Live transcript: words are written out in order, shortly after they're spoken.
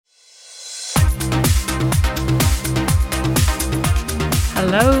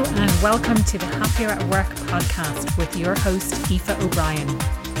Hello and welcome to the Happier at Work podcast with your host, Aoife O'Brien.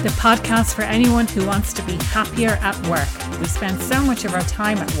 The podcast for anyone who wants to be happier at work. We spend so much of our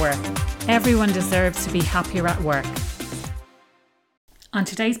time at work. Everyone deserves to be happier at work. On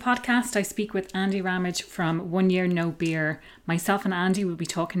today's podcast, I speak with Andy Ramage from 1 Year No Beer. Myself and Andy will be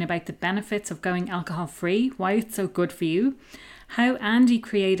talking about the benefits of going alcohol-free, why it's so good for you, how Andy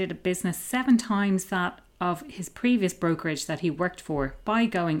created a business 7 times that of his previous brokerage that he worked for by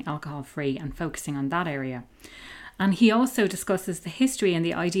going alcohol-free and focusing on that area. And he also discusses the history and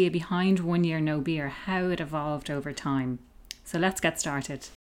the idea behind 1 Year No Beer, how it evolved over time. So let's get started.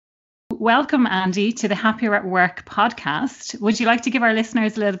 Welcome, Andy, to the Happier at Work podcast. Would you like to give our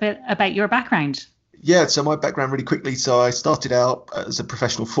listeners a little bit about your background? Yeah, so my background really quickly. So I started out as a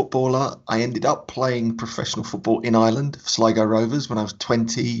professional footballer. I ended up playing professional football in Ireland for Sligo Rovers when I was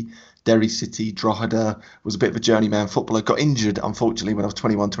 20. Derry City, Drogheda, was a bit of a journeyman footballer. Got injured, unfortunately, when I was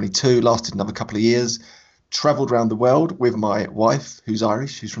 21, 22. Lasted another couple of years. Travelled around the world with my wife, who's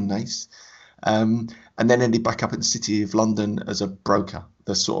Irish, who's from Nice. And then ended back up in the city of London as a broker.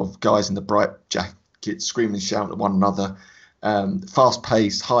 The sort of guys in the bright jackets screaming and shouting at one another.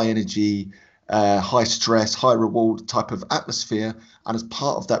 Fast-paced, high energy, high stress, high reward type of atmosphere. And as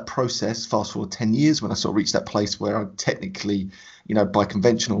part of that process, fast forward 10 years, when I sort of reached that place where I'm technically, by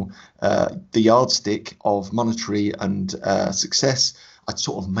conventional, the yardstick of monetary and success, I'd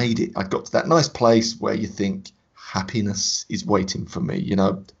sort of made it. I got to that nice place where you think happiness is waiting for me.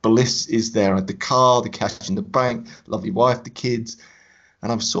 Bliss is there. I had the car, the cash in the bank, lovely wife, the kids.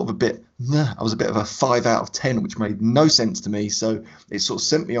 And I was sort of I was a bit of a 5 out of 10, which made no sense to me. So it sort of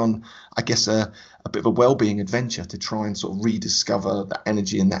sent me on, I guess, a bit of a well-being adventure to try and sort of rediscover that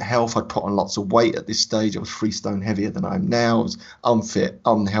energy and that health. I'd put on lots of weight at this stage. I was 3 stone heavier than I am now. I was unfit,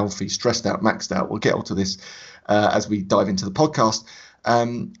 unhealthy, stressed out, maxed out. We'll get onto this as we dive into the podcast.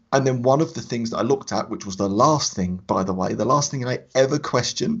 And then one of the things that I looked at, which was the last thing, by the way, the last thing I ever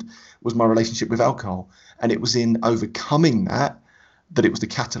questioned was my relationship with alcohol. And it was in overcoming that it was the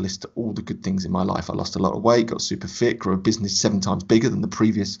catalyst to all the good things in my life. I lost a lot of weight, got super fit, grew a business 7 times bigger than the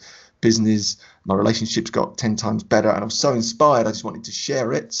previous business. My relationships got 10 times better, and I was so inspired, I just wanted to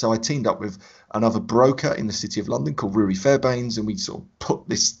share it. So I teamed up with another broker in the city of London called Rory Fairbairns, and we sort of put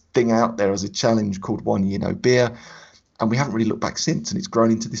this thing out there as a challenge called 1 Year No Beer. And we haven't really looked back since, and it's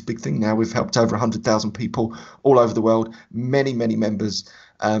grown into this big thing now. We've helped over 100,000 people all over the world, many, many members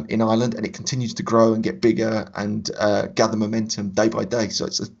in Ireland, and it continues to grow and get bigger and gather momentum day by day. So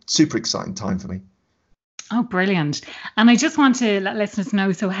it's a super exciting time for me. Oh, brilliant. And I just want to let listeners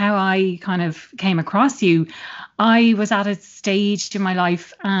know, so how I kind of came across you. I was at a stage in my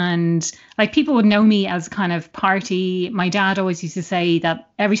life and people would know me as kind of party. My dad always used to say that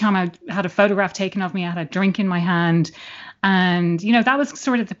every time I had a photograph taken of me, I had a drink in my hand. And, that was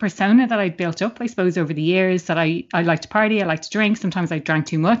sort of the persona that I'd built up, I suppose, over the years, that I like to party, I like to drink. Sometimes I drank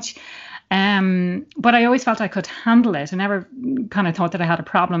too much. But I always felt I could handle it. I never kind of thought that I had a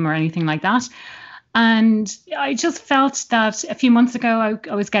problem or anything like that. And I just felt that a few months ago,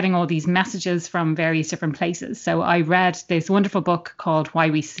 I was getting all these messages from various different places. So I read this wonderful book called Why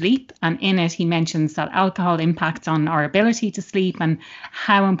We Sleep. And in it, he mentions that alcohol impacts on our ability to sleep and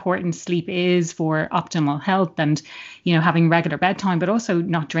how important sleep is for optimal health and, having regular bedtime, but also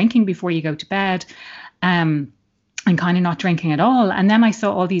not drinking before you go to bed. And kind of not drinking at all. And then I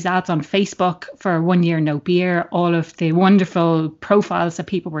saw all these ads on Facebook for 1 Year No Beer, all of the wonderful profiles that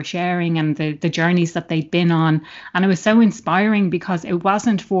people were sharing and the journeys that they'd been on. And it was so inspiring because it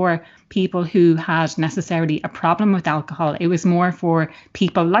wasn't for people who had necessarily a problem with alcohol. It was more for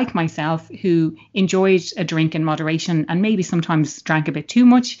people like myself who enjoyed a drink in moderation and maybe sometimes drank a bit too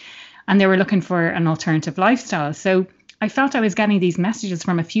much. And they were looking for an alternative lifestyle. So I felt I was getting these messages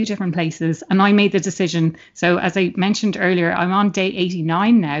from a few different places, and I made the decision. So as I mentioned earlier, I'm on day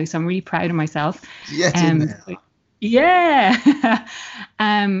 89 now, so I'm really proud of myself. Yeah.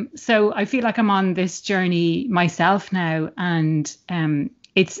 So I feel like I'm on this journey myself now, and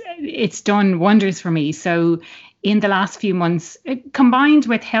it's done wonders for me. So in the last few months, combined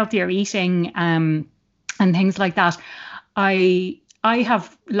with healthier eating and things like that, I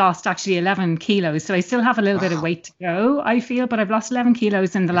have lost actually 11 kilos. So I still have a little bit of weight to go, I feel, but I've lost 11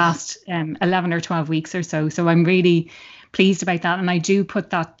 kilos in the last 11 or 12 weeks or so. So I'm really pleased about that. And I do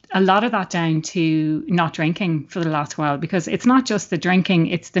put a lot of that down to not drinking for the last while, because it's not just the drinking,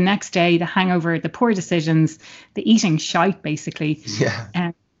 it's the next day, the hangover, the poor decisions, the eating shite, basically,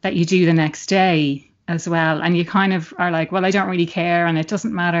 that you do the next day as well. And you kind of are like, well, I don't really care and it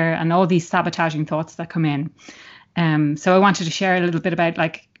doesn't matter. And all these sabotaging thoughts that come in. So I wanted to share a little bit about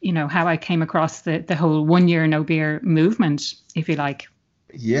how I came across the whole 1 Year No Beer movement, if you like.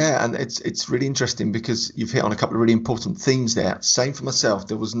 Yeah, and it's really interesting because you've hit on a couple of really important themes there. Same for myself.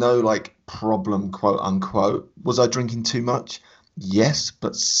 There was no like problem, quote unquote. Was I drinking too much? Yes,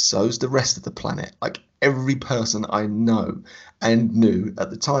 but so's the rest of the planet. Like every person I know and knew at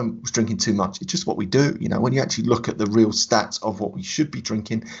the time was drinking too much. It's just what we do, you know, when you actually look at the real stats of what we should be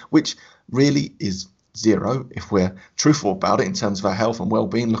drinking, which really is zero if we're truthful about it in terms of our health and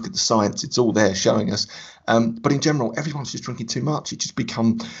well-being. Look at the science, it's all there showing us. But in general, everyone's just drinking too much. It's just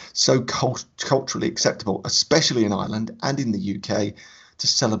become so culturally acceptable, especially in Ireland and in the UK, to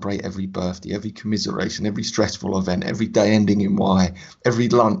celebrate every birthday, every commiseration, every stressful event, every day ending in Y, every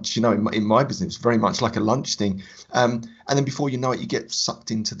lunch. You know, in my business, very much like a lunch thing. And then before you know it, you get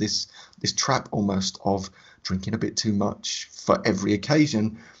sucked into this trap almost of drinking a bit too much for every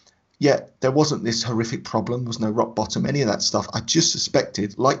occasion. Yet there wasn't this horrific problem. There was no rock bottom, any of that stuff. I just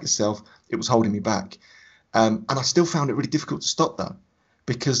suspected, like yourself, it was holding me back. And I still found it really difficult to stop though,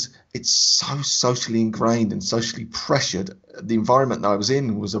 because it's so socially ingrained and socially pressured. The environment that I was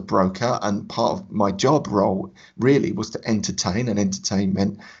in was a broker, and part of my job role really was to entertain, and entertain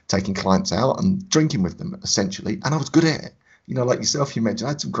meant taking clients out and drinking with them essentially. And I was good at it. You know, like yourself, you mentioned,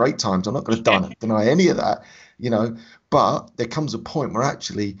 I had some great times. I'm not going to deny any of that, you know, but there comes a point where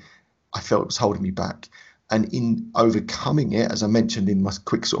actually I felt it was holding me back. And in overcoming it, as I mentioned in my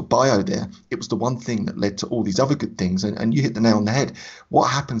quick sort of bio there, it was the one thing that led to all these other good things. And you hit the nail on the head. What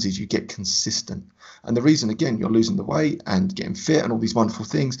happens is you get consistent. And the reason, again, you're losing the weight and getting fit and all these wonderful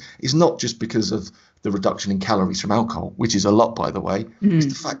things is not just because of the reduction in calories from alcohol, which is a lot, by the way. It's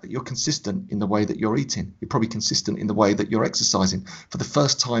the fact that you're consistent in the way that you're eating. You're probably consistent in the way that you're exercising. For the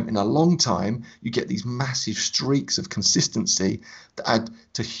first time in a long time, you get these massive streaks of consistency that add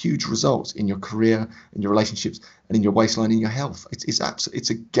to huge results in your career, in your relationships, and in your waistline, in your health. It's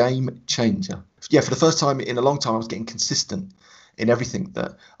a game changer. Yeah, for the first time in a long time, I was getting consistent in everything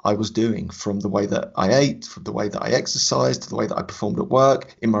that I was doing, from the way that I ate, from the way that I exercised, to the way that I performed at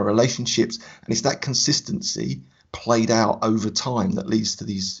work, in my relationships. And it's that consistency played out over time that leads to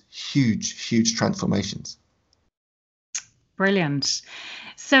these huge, huge transformations. Brilliant.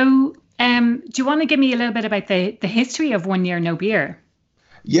 So, do you want to give me a little bit about the history of 1 Year No Beer?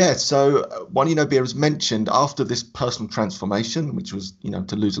 Yeah, so one, beer was mentioned after this personal transformation, which was,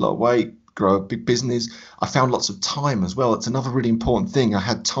 to lose a lot of weight, grow a big business. I found lots of time as well. It's another really important thing. I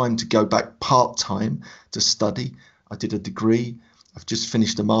had time to go back part-time to study. I did a degree. I've just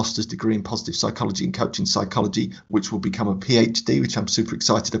finished a master's degree in positive psychology and coaching psychology, which will become a PhD, which I'm super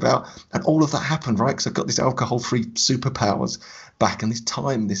excited about. And all of that happened, right? Because I've got this alcohol-free superpowers back, and this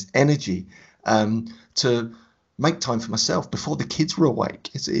time, this energy to make time for myself before the kids were awake.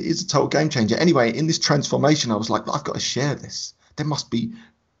 It's a total game changer. Anyway, in this transformation, I was like, I've got to share this. There must be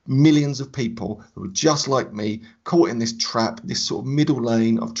millions of people who are just like me, caught in this trap, this sort of middle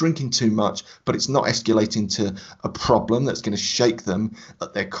lane of drinking too much, but it's not escalating to a problem that's going to shake them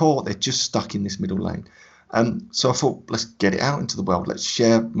at their core. They're just stuck in this middle lane. So I thought, let's get it out into the world. Let's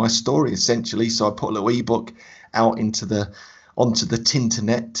share my story, essentially. So I put a little ebook out onto the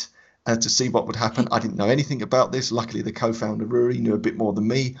Tinternet to see what would happen. I didn't know anything about this. Luckily, the co-founder, Rory, knew a bit more than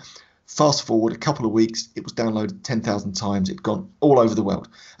me. Fast forward a couple of weeks, it was downloaded 10,000 times. It'd gone all over the world.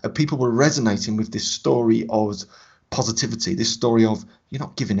 People were resonating with this story of positivity, this story of you're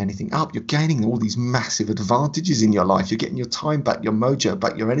not giving anything up. You're gaining all these massive advantages in your life. You're getting your time back, your mojo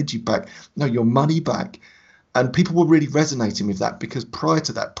back, your energy back, your money back. And people were really resonating with that, because prior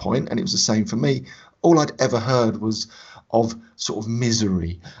to that point, and it was the same for me, all I'd ever heard was of sort of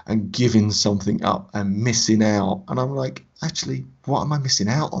misery and giving something up and missing out. And I'm like, actually, what am I missing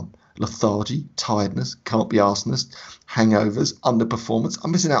out on? Lethargy, tiredness, can't be arseness, hangovers, underperformance.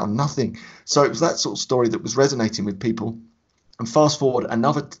 I'm missing out on nothing. So it was that sort of story that was resonating with people. And fast forward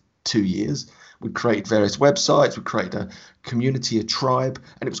another 2 years, we created various websites, we created a community, a tribe,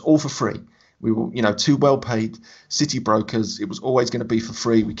 and it was all for free. We were, two well-paid city brokers. It was always going to be for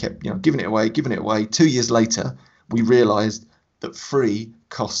free. We kept, giving it away. 2 years later, we realized that free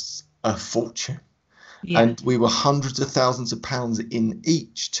costs a fortune. Yeah. And we were hundreds of thousands of pounds in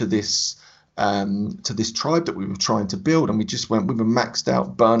each to this tribe that we were trying to build. And we were maxed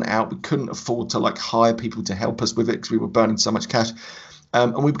out, burnt out. We couldn't afford to hire people to help us with it because we were burning so much cash.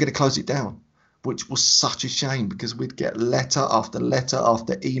 And we were going to close it down, which was such a shame, because we'd get letter after letter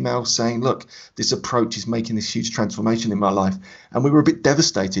after email saying, look, this approach is making this huge transformation in my life. And we were a bit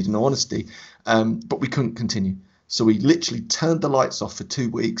devastated, in all honesty, but we couldn't continue. So we literally turned the lights off for 2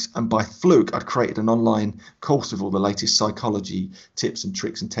 weeks, and by fluke, I'd created an online course with all the latest psychology tips and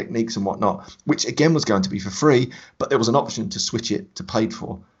tricks and techniques and whatnot, which again was going to be for free, but there was an option to switch it to paid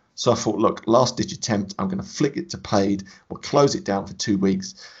for. So I thought, look, last ditch attempt, I'm going to flick it to paid. We'll close it down for 2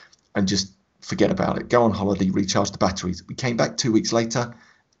 weeks and just forget about it. Go on holiday, recharge the batteries. We came back 2 weeks later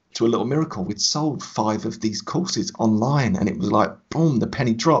to a little miracle. We'd sold 5 of these courses online, and it was like, boom, the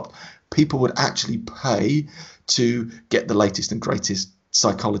penny dropped. People would actually pay to get the latest and greatest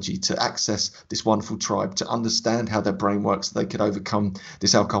psychology, to access this wonderful tribe, to understand how their brain works so they could overcome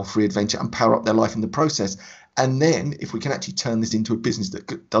this alcohol-free adventure and power up their life in the process. And then if we can actually turn this into a business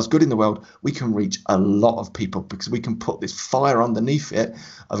that does good in the world, we can reach a lot of people, because we can put this fire underneath it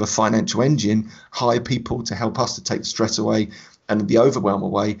of a financial engine, hire people to help us to take the stress away and the overwhelm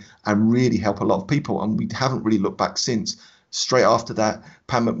away, and really help a lot of people. And we haven't really looked back since. Straight after that,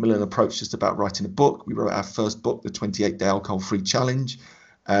 Pam McMillan approached us about writing a book. We wrote our first book, the 28-Day Alcohol-Free Challenge.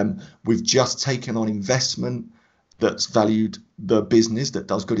 We've just taken on investment that's valued the business that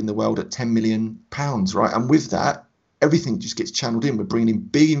does good in the world at £10 million, right? And with that, everything just gets channeled in. We're bringing in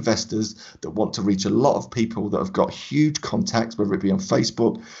big investors that want to reach a lot of people that have got huge contacts, whether it be on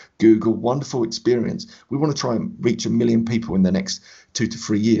Facebook, Google, wonderful experience. We want to try and reach 1 million people in the next 2 to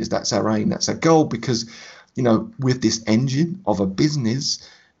 3 years. That's our aim. That's our goal, because, you know, with this engine of a business,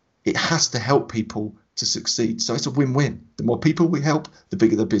 it has to help people to succeed. So it's a win-win. The more people we help, the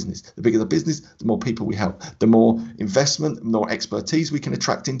bigger the business. The bigger the business, the more people we help. The more investment, the more expertise we can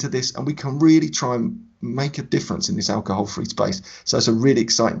attract into this, and we can really try and make a difference in this alcohol-free space. So it's a really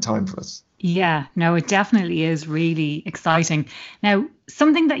exciting time for us. Yeah, no, it definitely is really exciting. Now,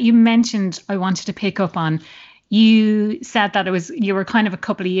 something that you mentioned I wanted to pick up on, you said that you were kind of a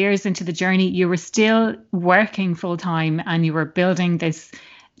couple of years into the journey, you were still working full time and you were building this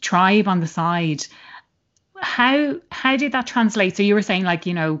tribe on the side. How did that translate? So you were saying, like,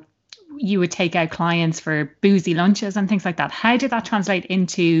 you know, you would take out clients for boozy lunches and things like that. How did that translate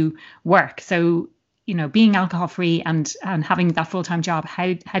into work? So, you know, being alcohol free and having that full-time job, how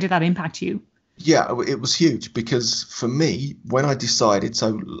did that impact you? Yeah, it was huge, because for me, when I decided,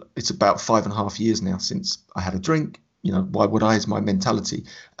 so it's about 5.5 years now since I had a drink, you know, why would I, is my mentality.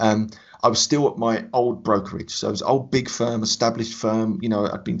 I was still at my old brokerage. So it was an old big firm, established firm. You know,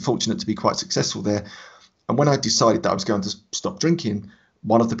 I'd been fortunate to be quite successful there. And when I decided that I was going to stop drinking,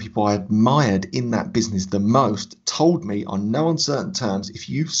 one of the people I admired in that business the most told me on no uncertain terms, if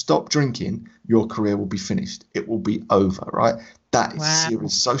you stop drinking, your career will be finished. It will be over, right? That is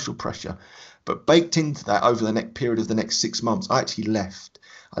serious social pressure. But baked into that, over the next period of the next 6 months, I actually left.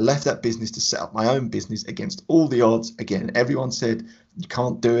 I left that business to set up my own business against all the odds. Again, everyone said, you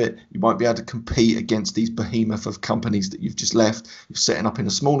can't do it. You won't be able to compete against these behemoth of companies that you've just left. You're setting up in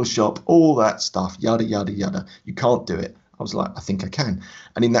a smaller shop, all that stuff, yada, yada, yada. You can't do it. I was like, I think I can.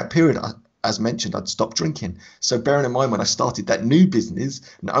 And in that period, as mentioned, I'd stopped drinking. So bearing in mind, when I started that new business,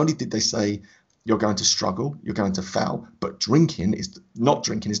 not only did they say, you're going to struggle, you're going to fail, but not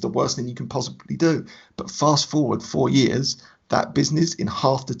drinking is the worst thing you can possibly do. But fast forward 4 years, that business in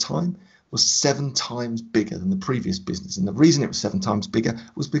half the time was 7 times bigger than the previous business. And the reason it was 7 times bigger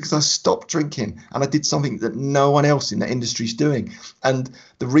was because I stopped drinking and I did something that no one else in the industry is doing. And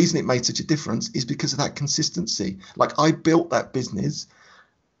the reason it made such a difference is because of that consistency. Like, I built that business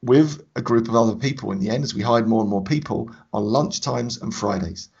with a group of other people in the end, as we hired more and more people, on lunchtimes and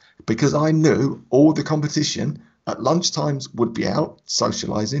Fridays, because I knew all the competition at lunchtimes would be out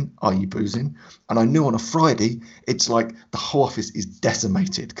socializing, i.e. boozing. And I knew on a Friday, it's like the whole office is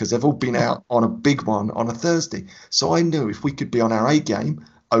decimated because they've all been out on a big one on a Thursday. So I knew if we could be on our A game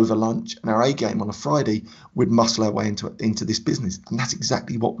over lunch and our A game on a Friday, we'd muscle our way into this business. And that's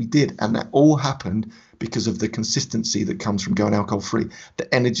exactly what we did. And that all happened because of the consistency that comes from going alcohol free,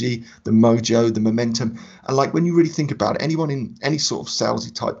 the energy, the mojo, the momentum. And like, when you really think about it, anyone in any sort of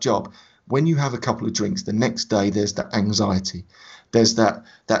salesy type job, when you have a couple of drinks, the next day there's that anxiety. There's that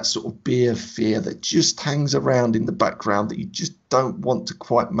sort of beer fear that just hangs around in the background, that you just don't want to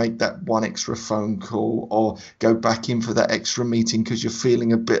quite make that one extra phone call or go back in for that extra meeting because you're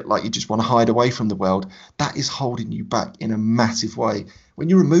feeling a bit like you just want to hide away from the world. That is holding you back in a massive way. When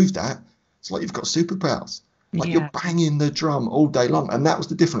you remove that, it's like you've got superpowers. Like, you're banging the drum all day long. And that was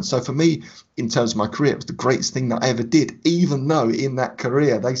the difference. So for me, in terms of my career, it was the greatest thing that I ever did, even though in that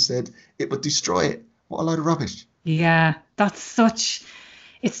career they said it would destroy it. What a load of rubbish. Yeah, it's such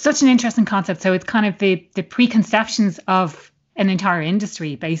an interesting concept. So it's kind of the preconceptions of an entire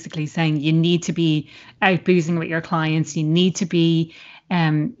industry, basically saying you need to be out boozing with your clients. You need to be,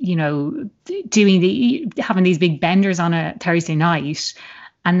 having these big benders on a Thursday night.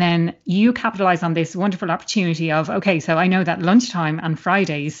 And then you capitalize on this wonderful opportunity of, okay, so I know that lunchtime and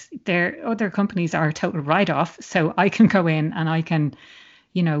Fridays, other companies are a total write-off. So I can go in and I can,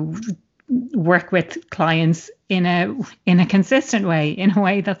 work with clients in a consistent way, in a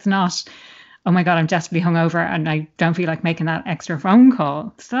way that's not, oh my God, I'm desperately hungover and I don't feel like making that extra phone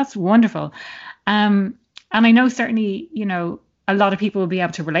call. So that's wonderful. And I know certainly, a lot of people will be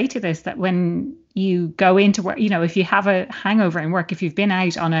able to relate to this, that when you go into work, if you have a hangover in work, if you've been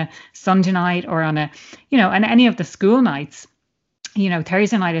out on a Sunday night or on on any of the school nights,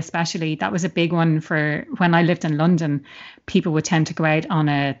 Thursday night especially, that was a big one for when I lived in London. People would tend to go out on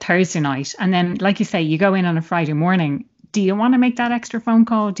a Thursday night. And then, like you say, you go in on a Friday morning. Do you want to make that extra phone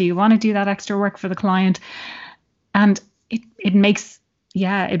call? Do you want to do that extra work for the client? And it makes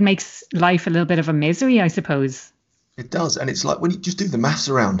life a little bit of a misery, I suppose. It does. And it's like when you just do the maths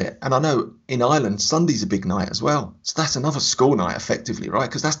around it. And I know in Ireland, Sunday's a big night as well. So that's another school night effectively, right?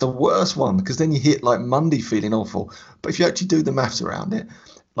 Because that's the worst one, because then you hit like Monday feeling awful. But if you actually do the maths around it,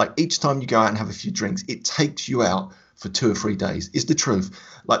 like each time you go out and have a few drinks, it takes you out for 2 or 3 days, is the truth.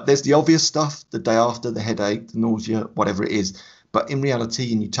 Like there's the obvious stuff, the day after, the headache, the nausea, whatever it is. But in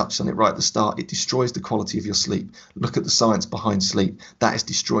reality, and you touched on it right at the start, it destroys the quality of your sleep. Look at the science behind sleep. That is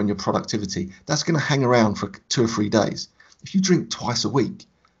destroying your productivity. That's going to hang around for 2 or 3 days. If you drink twice a week,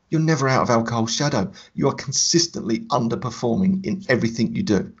 you're never out of alcohol's shadow. You are consistently underperforming in everything you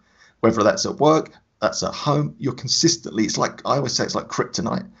do. Whether that's at work, that's at home, you're consistently, it's like, I always say it's like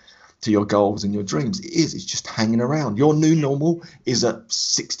kryptonite to your goals and your dreams. It is, it's just hanging around. Your new normal is at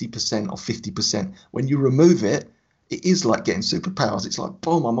 60% or 50%. When you remove it, it is like getting superpowers. It's like,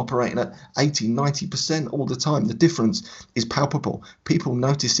 boom, I'm operating at 80, 90% all the time. The difference is palpable. People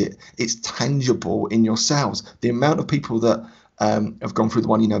notice it. It's tangible in your sales. The amount of people that have gone through the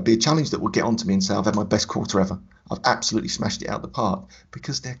One Beer Challenge that will get onto me and say, I've had my best quarter ever. I've absolutely smashed it out of the park,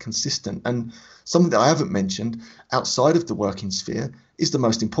 because they're consistent. And something that I haven't mentioned outside of the working sphere is the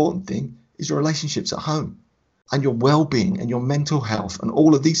most important thing is your relationships at home and your well-being and your mental health and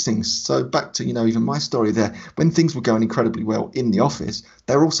all of these things. So back to, even my story there, when things were going incredibly well in the office,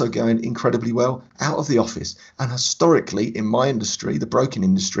 they're also going incredibly well out of the office. And historically, in my industry, the broking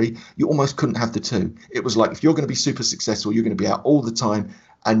industry, you almost couldn't have the two. It was like, if you're going to be super successful, you're going to be out all the time,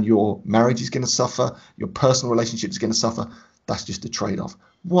 and your marriage is going to suffer, your personal relationship is going to suffer. That's just a trade-off.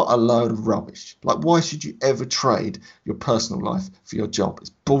 What a load of rubbish. Like, why should you ever trade your personal life for your job? It's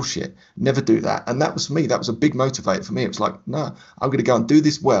bullshit. Never do that. And that was me. That was a big motivator for me. It was like, no, I'm going to go and do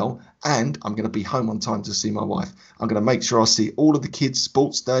this well, and I'm going to be home on time to see my wife. I'm going to make sure I see all of the kids'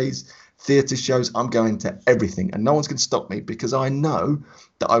 sports days, theatre shows. I'm going to everything, and no one's going to stop me, because I know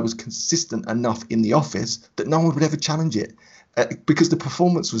that I was consistent enough in the office that no one would ever challenge it, because the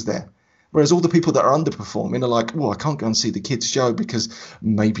performance was there. Whereas all the people that are underperforming are like, well, I can't go and see the kids' show because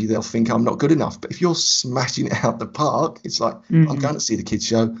maybe they'll think I'm not good enough. But if you're smashing it out the park, it's like, I'm going to see the kids'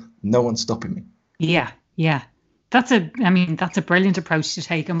 show. No one's stopping me. Yeah, yeah. That's a brilliant approach to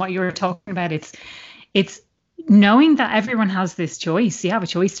take. And what you were talking about, it's knowing that everyone has this choice. You have a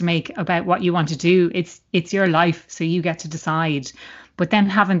choice to make about what you want to do. It's your life, so you get to decide. But then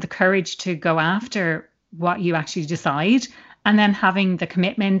having the courage to go after what you actually decide, and then having the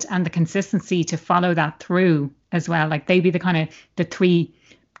commitment and the consistency to follow that through as well. Like, they'd be the kind of the 3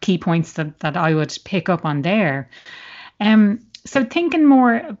 key points that I would pick up on there. So thinking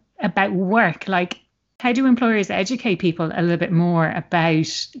more about work, like, how do employers educate people a little bit more about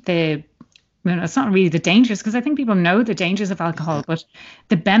it's not really the dangers, because I think people know the dangers of alcohol, but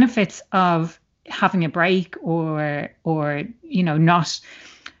the benefits of having a break or not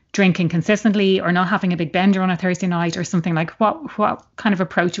drinking consistently, or not having a big bender on a Thursday night or something. Like, what kind of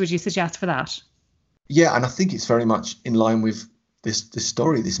approach would you suggest for that? Yeah, and I think it's very much in line with this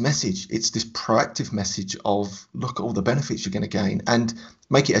story, this message. It's this proactive message of, look at all the benefits you're going to gain, and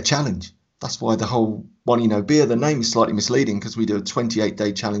make it a challenge. That's why the whole One Beer, the name is slightly misleading, because we do a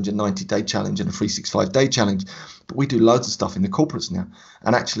 28-day challenge, a 90-day challenge, and a 365-day challenge. But we do loads of stuff in the corporates now.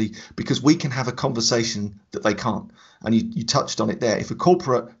 And actually, because we can have a conversation that they can't. And you touched on it there. If a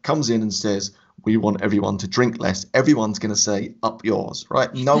corporate comes in and says, we want everyone to drink less, everyone's going to say, up yours,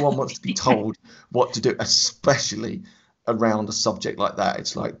 right? No one wants to be told what to do, especially around a subject like that.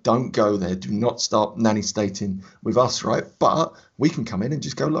 It's like, don't go there. Do not start nanny stating with us, right? But we can come in and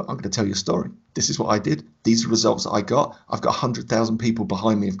just go, look, I'm going to tell you a story. This is what I did. These are results that I got. I've got 100,000 people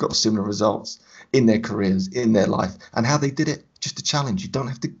behind me who've got similar results in their careers, in their life, and how they did it. Just a challenge. You don't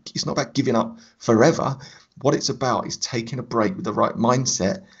have to, it's not about giving up forever. What it's about is taking a break with the right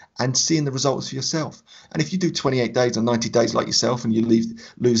mindset and seeing the results for yourself. And if you do 28 days or 90 days like yourself, and you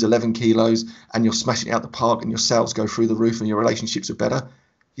lose 11 kilos, and you're smashing it out the park, and your sales go through the roof, and your relationships are better,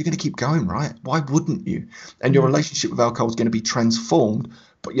 you're going to keep going, right? Why wouldn't you? And your relationship with alcohol is going to be transformed,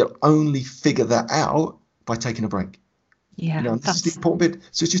 but you'll only figure that out by taking a break. Yeah, And this is the important bit.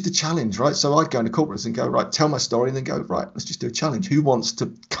 So it's just a challenge, right? So I'd go into corporates and go, right, tell my story, and then go, right, let's just do a challenge. Who wants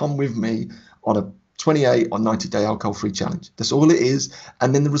to come with me on a 28 or 90-day alcohol-free challenge? That's all it is.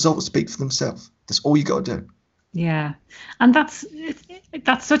 And then the results speak for themselves. That's all you got to do. yeah. And that's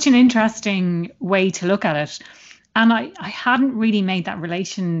such an interesting way to look at it. And I hadn't really made that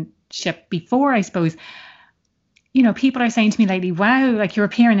relationship before, I suppose. People are saying to me lately, wow, like you're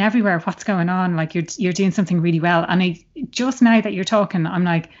appearing everywhere. What's going on? Like you're doing something really well. And just now that you're talking, I'm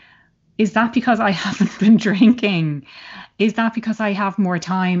like, is that because I haven't been drinking? Is that because I have more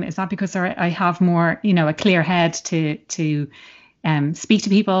time? Is that because I have more, a clear head to speak to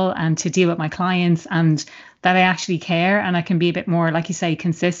people and to deal with my clients, and that I actually care and I can be a bit more, like you say,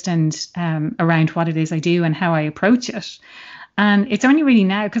 consistent around what it is I do and how I approach it. And it's only really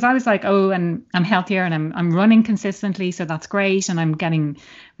now because I was like, oh, and I'm healthier and I'm running consistently, so that's great. And I'm getting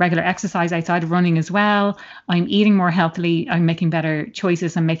regular exercise outside of running as well. I'm eating more healthily. I'm making better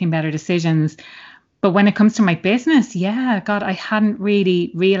choices. I'm making better decisions. But when it comes to my business, yeah, God, I hadn't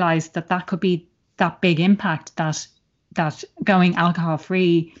really realized that could be that big impact that going alcohol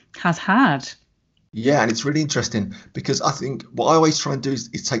free has had. Yeah, and it's really interesting because I think what I always try and do is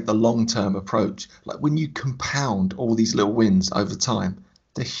take the long-term approach. Like when you compound all these little wins over time,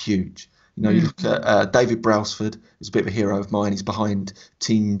 they're huge. You look at David Brailsford, who's a bit of a hero of mine. He's behind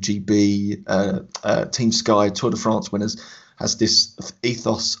Team GB, Team Sky, Tour de France winners, has this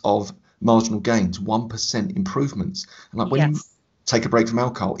ethos of marginal gains, 1% improvements. And like when you Yes. take a break from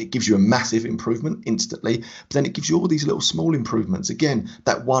alcohol, it gives you a massive improvement instantly, but then it gives you all these little small improvements. Again,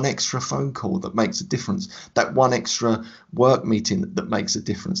 that one extra phone call that makes a difference, that one extra work meeting that makes a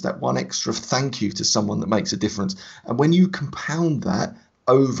difference, that one extra thank you to someone that makes a difference. And when you compound that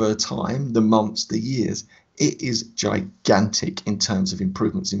over time, the months, the years, it is gigantic in terms of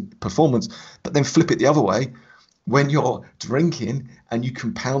improvements in performance. But then flip it the other way. When you're drinking and you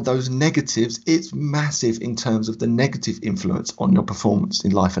compound those negatives, it's massive in terms of the negative influence on your performance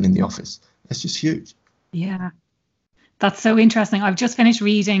in life and in the office. It's just huge. Yeah. That's so interesting. I've just finished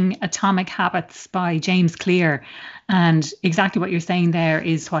reading Atomic Habits by James Clear. And exactly what you're saying there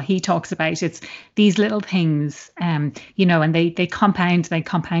is what he talks about. It's these little things, and they compound, they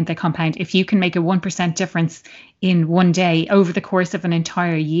compound, they compound. If you can make a 1% difference in one day over the course of an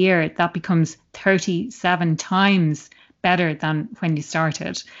entire year, that becomes 37 times better than when you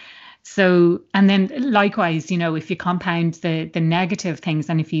started. So, and then likewise, if you compound the negative things,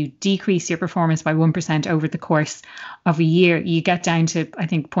 and if you decrease your performance by 1% over the course of a year, you get down to, I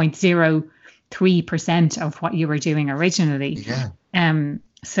think, 0.03% of what you were doing originally. Yeah.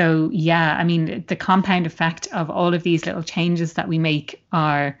 So yeah, I mean, the compound effect of all of these little changes that we make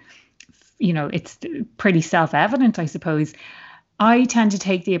are, it's pretty self-evident, I suppose. I tend to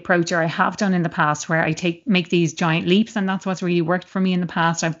take the approach, or I have done in the past, where I make these giant leaps, and that's what's really worked for me in the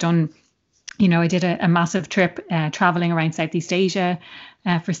past. I've done, I did a massive trip traveling around Southeast Asia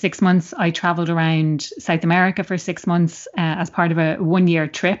for 6 months. I traveled around South America for 6 months as part of a 1-year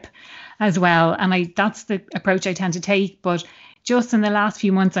trip as well. And that's the approach I tend to take. But just in the last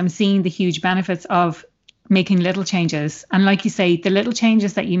few months, I'm seeing the huge benefits of making little changes. And like you say, the little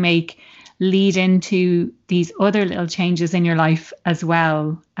changes that you make lead into these other little changes in your life as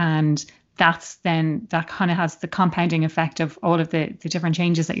well. And that kind of has the compounding effect of all of the different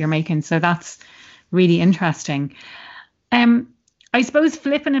changes that you're making. So that's really interesting. I suppose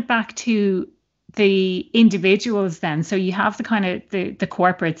flipping it back to the individuals then. So you have the kind of the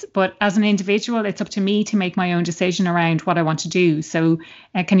corporates, but as an individual, it's up to me to make my own decision around what I want to do. So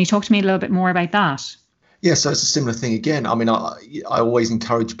can you talk to me a little bit more about that? Yeah, so it's a similar thing again. I mean, I always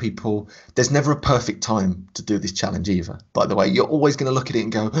encourage people, there's never a perfect time to do this challenge either. By the way, you're always going to look at it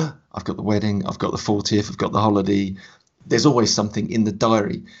and go, oh, I've got the wedding, I've got the 40th, I've got the holiday. There's always something in the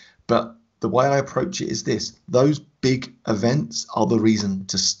diary. But the way I approach it is this: those big events are the reason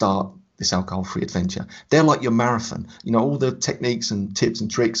to start this alcohol-free adventure. They're like your marathon. All the techniques and tips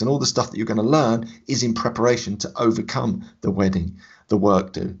and tricks and all the stuff that you're going to learn is in preparation to overcome the wedding, the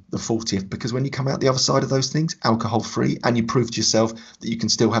work do, the 40th, because when you come out the other side of those things, alcohol free, and you prove to yourself that you can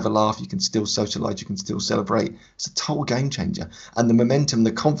still have a laugh, you can still socialize, you can still celebrate, it's a total game changer. And the momentum,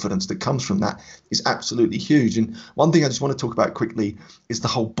 the confidence that comes from that is absolutely huge. And one thing I just want to talk about quickly is the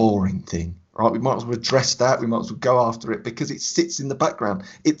whole boring thing. Right, we might as well address that. We might as well go after it because it sits in the background.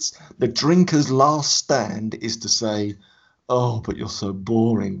 It's the drinker's last stand is to say, Oh, but you're so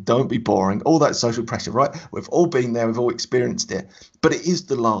boring. Don't be boring. All that social pressure, right? We've all been there, we've all experienced it. But it is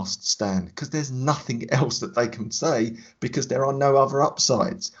the last stand because there's nothing else that they can say because there are no other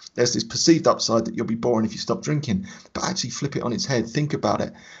upsides. There's this perceived upside that you'll be boring if you stop drinking. But actually flip it on its head. Think about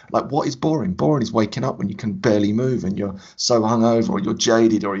it. Like, what is boring? Boring is waking up when you can barely move and you're so hungover, or you're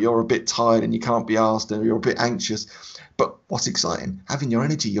jaded, or you're a bit tired and you can't be asked, or you're a bit anxious. But what's exciting? Having your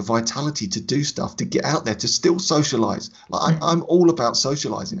energy, your vitality to do stuff, to get out there, to still socialise. Like, I'm all about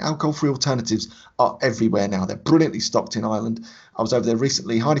socialising. Alcohol-free alternatives are everywhere now. They're brilliantly stocked in Ireland. I was over there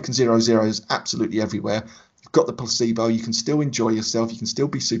recently. Heineken 0.0 is absolutely everywhere. You've got the placebo. You can still enjoy yourself. You can still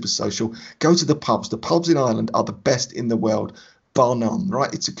be super social. Go to the pubs. The pubs in Ireland are the best in the world, bar none,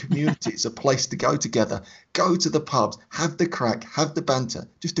 right? It's a community. It's a place to go together. Go to the pubs, have the crack, have the banter.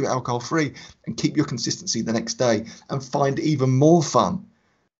 Just do it alcohol free and keep your consistency the next day, and find even more fun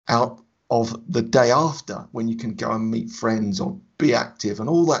out of the day after when you can go and meet friends or be active and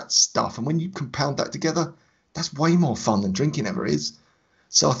all that stuff. And when you compound that together, that's way more fun than drinking ever is.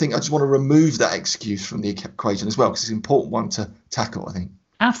 So I think I just want to remove that excuse from the equation as well, because it's an important one to tackle, I think.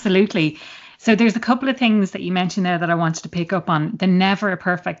 Absolutely. So there's a couple of things that you mentioned there that I wanted to pick up on. The never a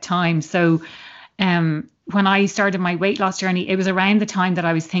perfect time. So when I started my weight loss journey, it was around the time that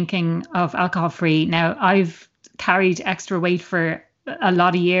I was thinking of alcohol free. Now, I've carried extra weight for a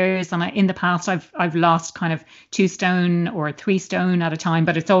lot of years, and in the past I've lost kind of 2 stone or 3 stone at a time,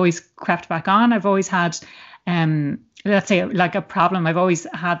 but it's always crept back on. I've always had let's say like a problem. I've always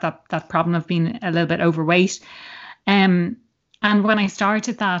had that problem of being a little bit overweight. And when I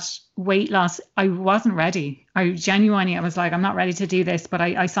started that weight loss, I wasn't ready. I was like, I'm not ready to do this. But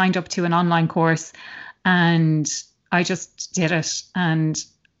I signed up to an online course and I just did it. And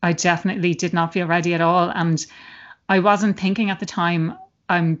I definitely did not feel ready at all. And I wasn't thinking at the time,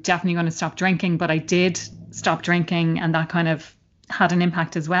 I'm definitely going to stop drinking. But I did stop drinking, and that kind of had an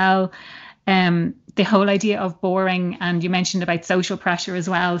impact as well. The whole idea of boring, and you mentioned about social pressure as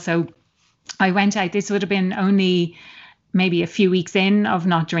well. So I went out, this would have been only maybe a few weeks in of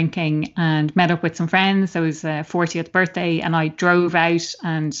not drinking, and met up with some friends. So it was a 40th birthday, and I drove out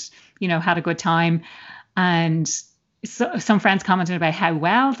and, had a good time. And so, some friends commented about how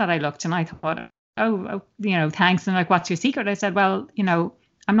well that I looked. And I thought, oh, thanks. And like, what's your secret? I said, well,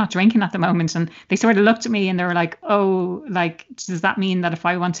 I'm not drinking at the moment. And they sort of looked at me and they were like, oh, like, does that mean that if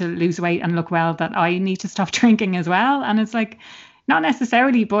I want to lose weight and look well, that I need to stop drinking as well? And it's like, not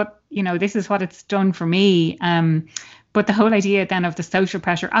necessarily, but, this is what it's done for me. But the whole idea then of the social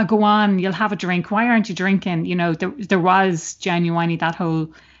pressure, go on, you'll have a drink. Why aren't you drinking? There was genuinely that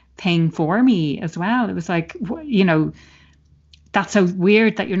whole thing for me as well. It was like, that's so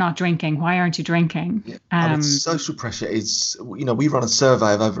weird that you're not drinking. Why aren't you drinking? Yeah. I mean, social pressure is, we run a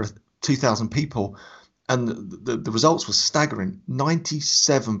survey of over 2,000 people, and the results were staggering.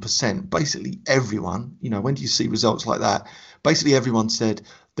 97%, basically everyone, when do you see results like that? Basically everyone said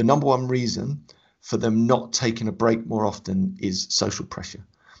the number one reason for them not taking a break more often is social pressure.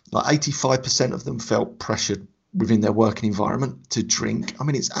 Like 85% of them felt pressured within their working environment to drink. I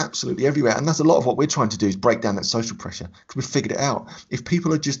mean, it's absolutely everywhere. And that's a lot of what we're trying to do, is break down that social pressure, because we've figured it out. If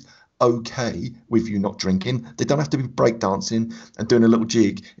people are just okay with you not drinking, they don't have to be breakdancing and doing a little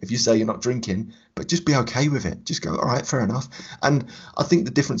jig if you say you're not drinking, but just be okay with it. Just go, all right, fair enough. And I think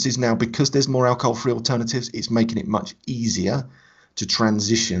the difference is now, because there's more alcohol-free alternatives, it's making it much easier to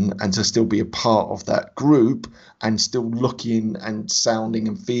transition and to still be a part of that group and still looking and sounding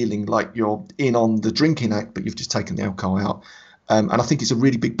and feeling like you're in on the drinking act, but you've just taken the alcohol out. And I think it's a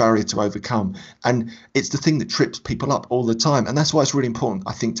really big barrier to overcome. And it's the thing that trips people up all the time. And that's why it's really important,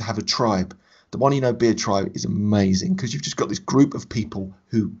 I think, to have a tribe. The One Beer tribe is amazing, because you've just got this group of people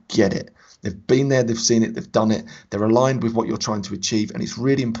who get it. They've been there, they've seen it, they've done it. They're aligned with what you're trying to achieve. And it's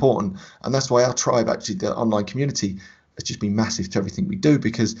really important. And that's why our tribe, actually, the online community, has just been massive to everything we do,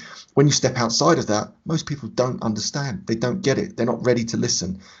 because when you step outside of that, most people don't understand. They don't get it. They're not ready to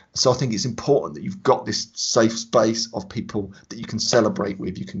listen. So I think it's important that you've got this safe space of people that you can celebrate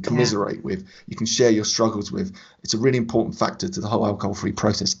with, you can commiserate with, you can share your struggles with. It's a really important factor to the whole alcohol-free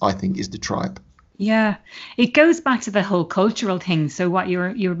process, I think, is the tribe. Yeah, it goes back to the whole cultural thing. So what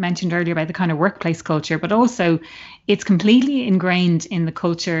you mentioned earlier about the kind of workplace culture, but also it's completely ingrained in the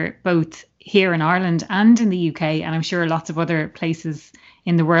culture, both here in Ireland and in the UK, and I'm sure lots of other places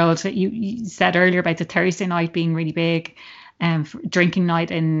in the world. You said earlier about the Thursday night being really big, drinking night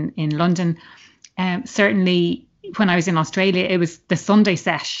in London. Certainly when I was in Australia, it was the Sunday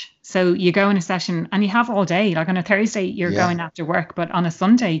sesh. So you go in a session and you have all day. Like on a Thursday, you're Yeah. going after work, but on a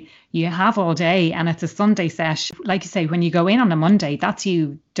Sunday, you have all day and it's a Sunday sesh. Like you say, when you go in on a Monday, that's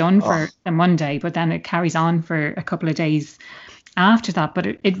you done for Oh, the Monday, but then it carries on for a couple of days after that. But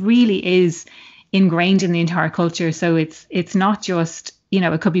it really is ingrained in the entire culture. So it's not just,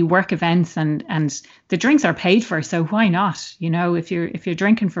 it could be work events and the drinks are paid for. So why not? If you're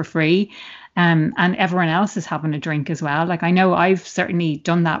drinking for free, and everyone else is having a drink as well. Like I know I've certainly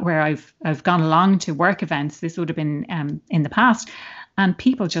done that where I've gone along to work events. This would have been in the past. And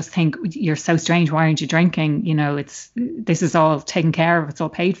people just think you're so strange. Why aren't you drinking? This is all taken care of. It's all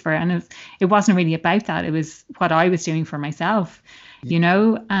paid for. And it wasn't really about that. It was what I was doing for myself,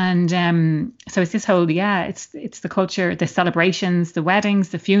 And so it's this whole, it's the culture, the celebrations, the weddings,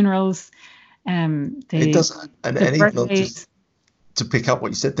 the funerals, it does. And the even on birthdays. just to pick up what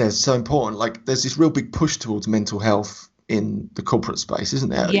you said there is so important. Like there's this real big push towards mental health in the corporate space, isn't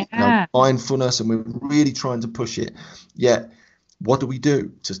there? Yeah, Mindfulness, and we're really trying to push it. Yet, what do we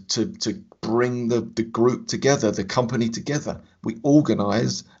do to bring the group together, the company together? We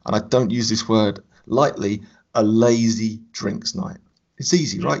organise, and I don't use this word lightly, a lazy drinks night. It's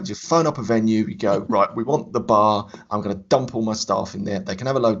easy, yeah, right? You just phone up a venue, you go, right, we want the bar, I'm going to dump all my staff in there. They can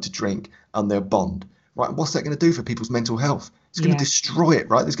have a load to drink and they'll bond. Right, what's that going to do for people's mental health? It's going to yeah, destroy it,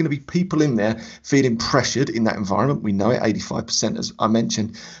 right? There's going to be people in there feeling pressured in that environment. We know it, 85%, as I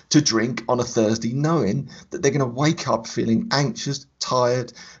mentioned, to drink on a Thursday, knowing that they're going to wake up feeling anxious,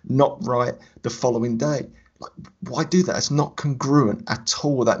 tired, not right the following day. Like, why do that? It's not congruent at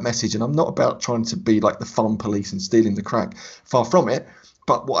all with that message. And I'm not about trying to be like the fun police and stealing the crack. Far from it.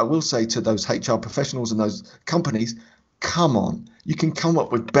 But what I will say to those HR professionals and those companies, come on, you can come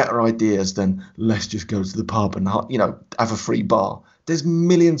up with better ideas than let's just go to the pub and have a free bar. There's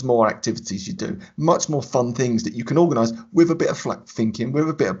millions more activities you do, much more fun things that you can organise with a bit of thinking, with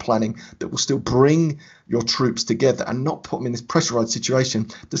a bit of planning, that will still bring your troops together and not put them in this pressurised situation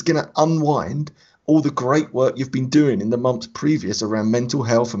that's going to unwind all the great work you've been doing in the months previous around mental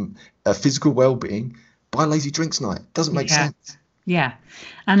health and physical well-being by lazy drinks night. Doesn't make yeah, sense. yeah.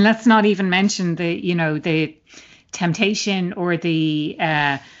 And let's not even mention the temptation or the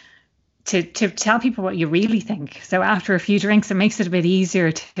to tell people what you really think. So after a few drinks, it makes it a bit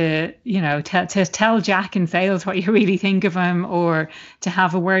easier to to tell Jack in sales what you really think of him, or to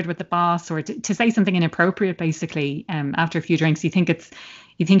have a word with the boss, or to say something inappropriate. Basically, after a few drinks, you think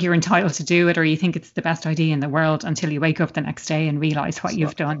you're entitled to do it, or you think it's the best idea in the world until you wake up the next day and realize what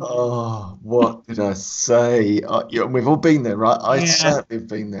you've done. Oh, what did I say? We've all been there, right? I Yeah, certainly have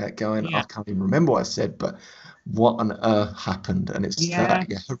been there going, I yeah, can't even remember what I said, but what on earth happened? And it's yeah,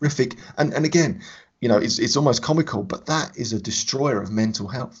 that, horrific. And again, it's almost comical, but that is a destroyer of mental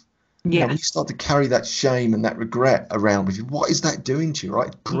health. When yeah, you start to carry that shame and that regret around with you, what is that doing to you, right?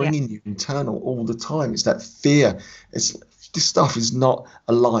 It's yeah. bringing you internal all the time. It's that fear. This stuff is not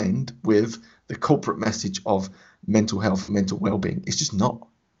aligned with the corporate message of mental health, mental well-being. It's just not.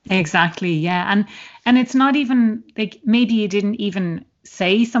 Exactly, yeah. And it's not even like maybe you didn't even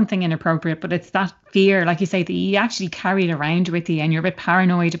say something inappropriate, but it's that fear, like you say, that you actually carry it around with you and you're a bit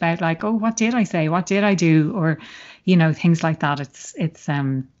paranoid about like, oh, what did I say? What did I do? Or, things like that.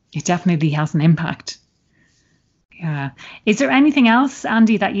 It definitely has an impact. Yeah. Is there anything else,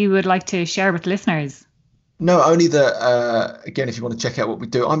 Andy, that you would like to share with listeners? No, only that, again, if you want to check out what we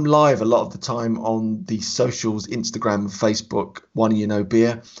do, I'm live a lot of the time on the socials, Instagram and Facebook, One You Know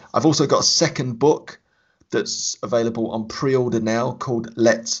Beer. I've also got a second book that's available on pre-order now called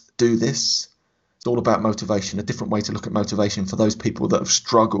Let's Do This. It's all about motivation, a different way to look at motivation for those people that have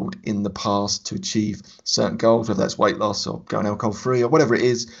struggled in the past to achieve certain goals, whether that's weight loss or going alcohol free or whatever it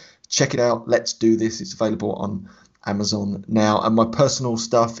is. Check it out. Let's Do This. It's available on Amazon now. And my personal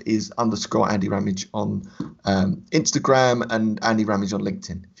stuff is _Andy Ramage on Instagram and Andy Ramage on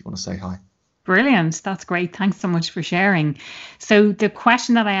LinkedIn, if you want to say hi. Brilliant. That's great. Thanks so much for sharing. So the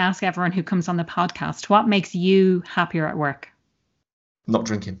question that I ask everyone who comes on the podcast, what makes you happier at work? Not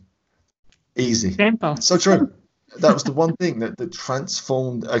drinking. Easy. Simple. So true. That was the one thing that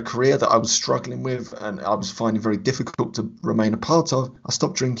transformed a career that I was struggling with and I was finding very difficult to remain a part of. I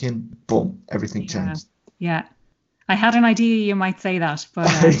stopped drinking. Boom. Everything Yeah. changed. Yeah. I had an idea you might say that, but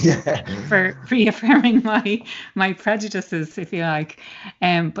Yeah. for reaffirming my prejudices, if you like.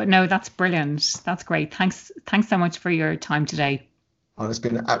 But no, that's brilliant. That's great. Thanks so much for your time today. Oh, it's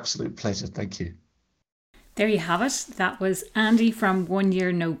been an absolute pleasure. Thank you. There you have it. That was Andy from 1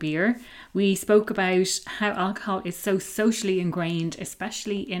 Year No Beer. We spoke about how alcohol is so socially ingrained,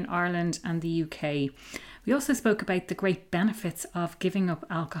 especially in Ireland and the UK. We also spoke about the great benefits of giving up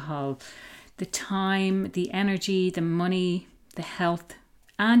alcohol, the time, the energy, the money, the health.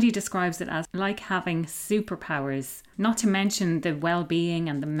 And he describes it as like having superpowers, not to mention the well-being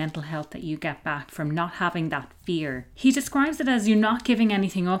and the mental health that you get back from not having that fear. He describes it as you're not giving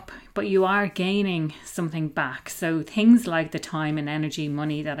anything up, but you are gaining something back. So things like the time and energy,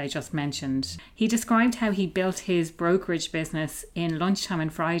 money that I just mentioned. He described how he built his brokerage business in lunchtime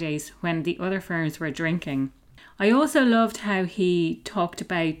and Fridays when the other firms were drinking. I also loved how he talked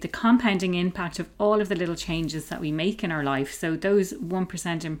about the compounding impact of all of the little changes that we make in our life. So those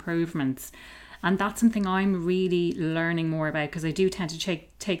 1% improvements. And that's something I'm really learning more about, because I do tend to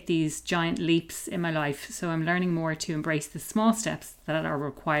take these giant leaps in my life. So I'm learning more to embrace the small steps that are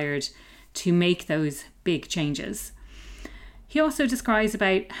required to make those big changes. He also describes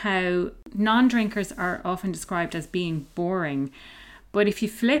about how non-drinkers are often described as being boring. But if you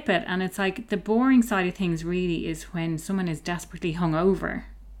flip it, and it's like the boring side of things really is when someone is desperately hungover,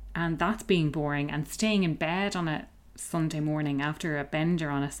 and that's being boring, and staying in bed on a Sunday morning after a bender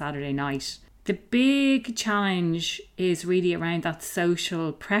on a Saturday night. The big challenge is really around that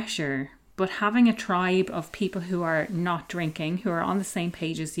social pressure, but having a tribe of people who are not drinking, who are on the same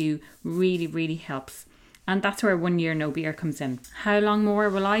page as you, really, really helps. And that's where 1 year no beer comes in. How long more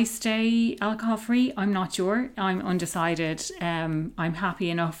will I stay alcohol free? I'm not sure. I'm undecided. I'm happy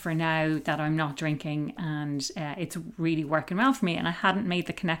enough for now that I'm not drinking, and it's really working well for me. And I hadn't made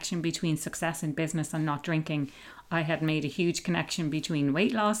the connection between success in business and not drinking. I had made a huge connection between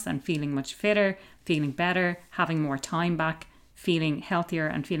weight loss and feeling much fitter, feeling better, having more time back, feeling healthier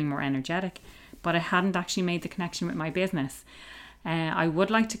and feeling more energetic. But I hadn't actually made the connection with my business. I would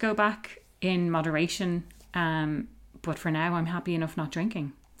like to go back in moderation, but for now I'm happy enough not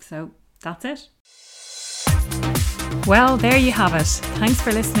drinking. So that's it. Well, there you have it. Thanks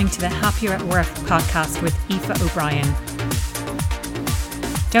for listening to the Happier at Work podcast with Aoife O'Brien.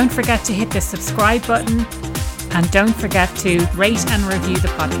 Don't forget to hit the subscribe button, and don't forget to rate and review the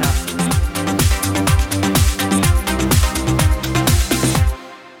podcast.